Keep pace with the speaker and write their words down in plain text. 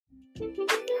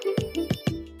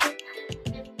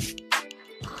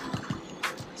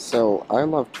So I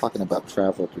love talking about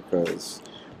travel because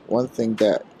one thing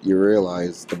that you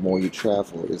realize the more you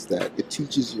travel is that it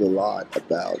teaches you a lot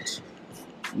about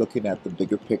looking at the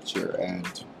bigger picture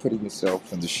and putting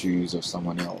yourself in the shoes of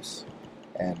someone else.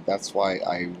 And that's why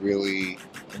I really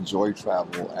enjoy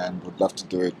travel and would love to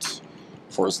do it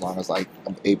for as long as I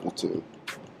am able to.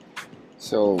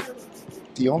 So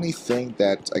the only thing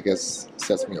that I guess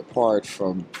sets me apart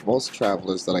from most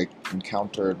travelers that I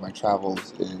encounter in my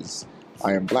travels is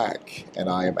I am black and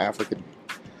I am African.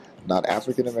 Not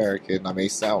African American. I may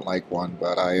sound like one,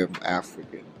 but I am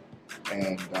African,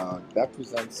 and that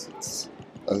presents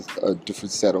a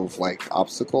different set of like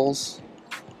obstacles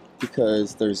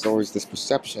because there's always this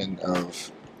perception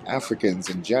of Africans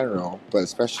in general, but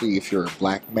especially if you're a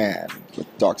black man with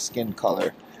dark skin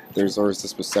color, there's always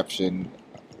this perception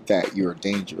that you're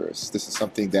dangerous. This is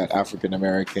something that African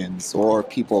Americans or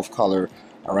people of color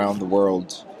around the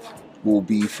world will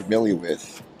be familiar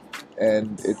with.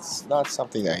 And it's not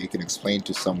something that you can explain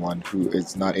to someone who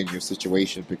is not in your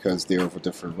situation because they're of a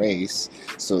different race.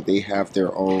 So they have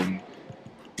their own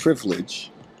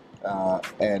privilege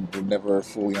and will never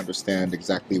fully understand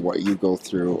exactly what you go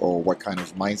through or what kind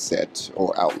of mindset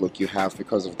or outlook you have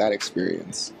because of that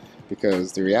experience.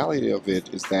 Because the reality of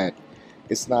it is that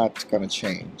it's not going to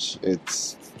change.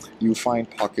 It's you find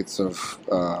pockets of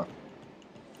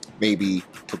maybe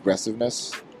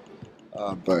progressiveness,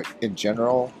 but in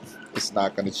general, it's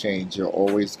not going to change. You're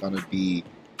always going to be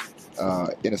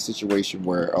in a situation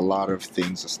where a lot of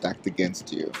things are stacked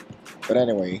against you. But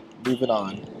anyway, moving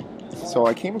on. So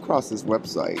I came across this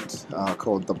website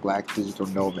called The Black Digital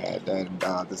Nomad, and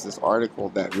there's this article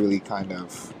that really kind of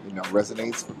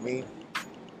resonates with me,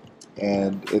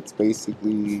 and it's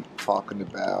basically talking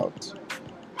about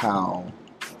how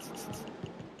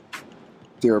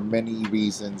there are many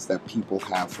reasons that people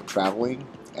have for traveling,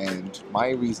 and my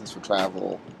reasons for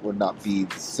travel would not be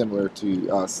similar to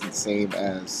us the same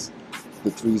as the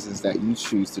reasons that you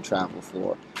choose to travel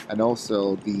for, and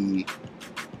also the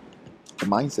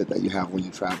mindset that you have when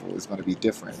you travel is going to be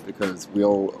different because we're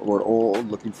all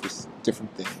looking for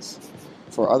different things.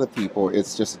 For other people,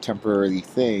 it's just a temporary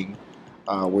thing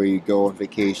where you go on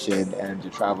vacation and you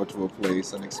travel to a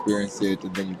place and experience it,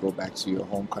 and then you go back to your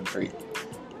home country.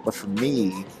 But for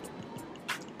me,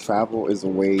 travel is a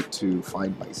way to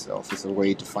find myself. It's a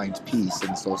way to find peace,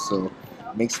 and it's also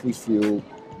makes me feel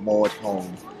more at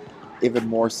home, even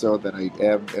more so than I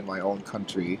am in my own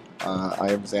country.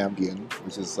 I am Zambian,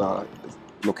 which is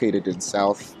located in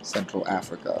South Central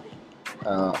Africa.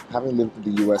 Having lived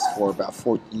in the U.S. for about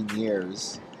 14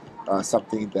 years,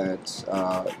 something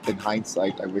that, in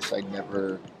hindsight, I wish I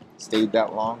never stayed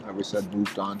that long. I wish I'd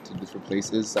moved on to different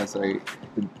places as I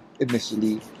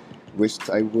initially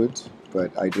wished I would,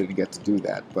 but I didn't get to do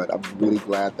that. But I'm really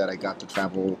glad that I got to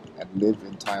travel and live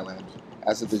in Thailand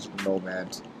as a digital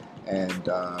nomad. And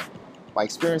my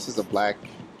experience as a black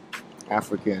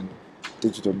African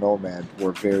digital nomad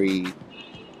were very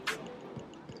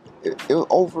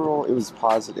overall it was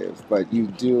positive, but you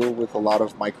deal with a lot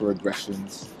of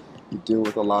microaggressions. You deal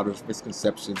with a lot of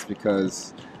misconceptions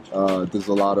because there's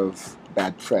a lot of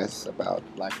bad press about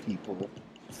black people.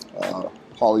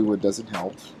 Hollywood doesn't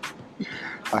help.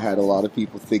 I had a lot of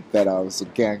people think that I was a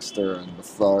gangster and a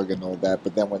thug and all that,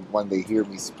 but then when they hear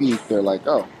me speak, they're like,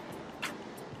 "Oh,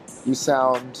 you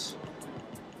sound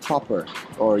proper,"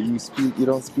 or you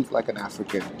don't speak like an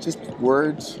African. Just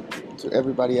words to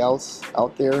everybody else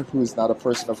out there who is not a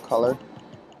person of color.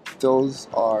 Those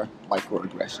are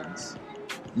microaggressions.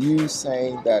 You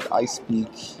saying that I speak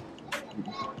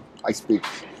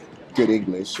good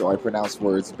English or I pronounce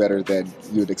words better than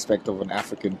you'd expect of an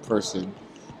African person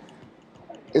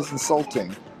is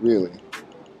insulting, really.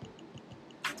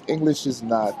 English is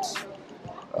not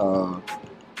uh,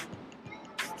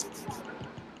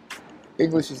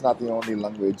 English is not the only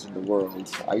language in the world.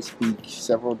 I speak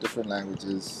several different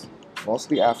languages,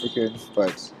 mostly African,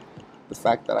 but the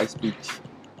fact that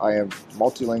I am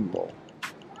multilingual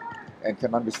and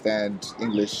can understand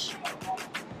English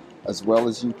as well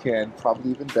as you can,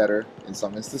 probably even better in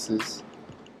some instances.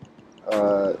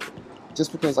 Uh,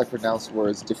 just because I pronounce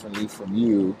words differently from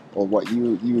you or what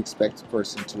you expect a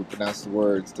person to pronounce the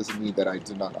words doesn't mean that I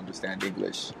do not understand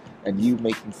English. And you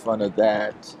making fun of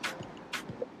that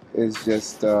is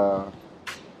just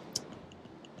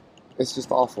it's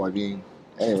just awful. I mean,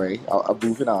 anyway, I'm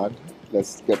moving on.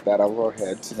 Let's get that out of our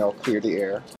heads. Clear the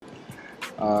air.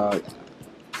 Uh,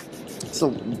 so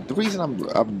the reason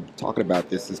I'm talking about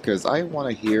this is because I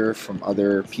want to hear from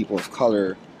other people of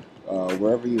color,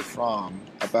 wherever you're from,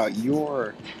 about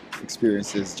your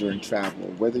experiences during travel,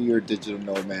 whether you're a digital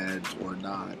nomad or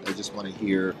not. I just want to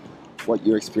hear what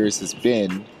your experience has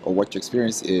been or what your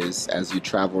experience is as you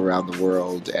travel around the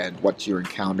world and what you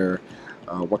encounter.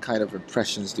 What kind of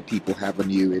impressions do people have on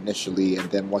you initially, and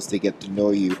then once they get to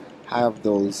know you, have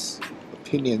those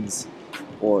opinions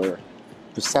or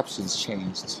perceptions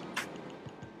changed?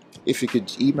 If you could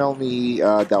email me,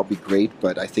 that would be great.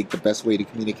 But I think the best way to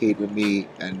communicate with me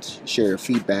and share your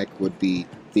feedback would be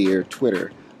via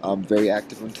Twitter. I'm very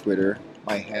active on Twitter.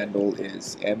 My handle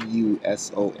is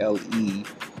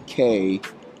MUSOLEK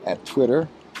at Twitter.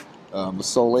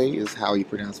 Musole is how you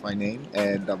pronounce my name,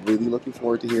 and I'm really looking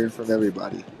forward to hearing from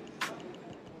everybody.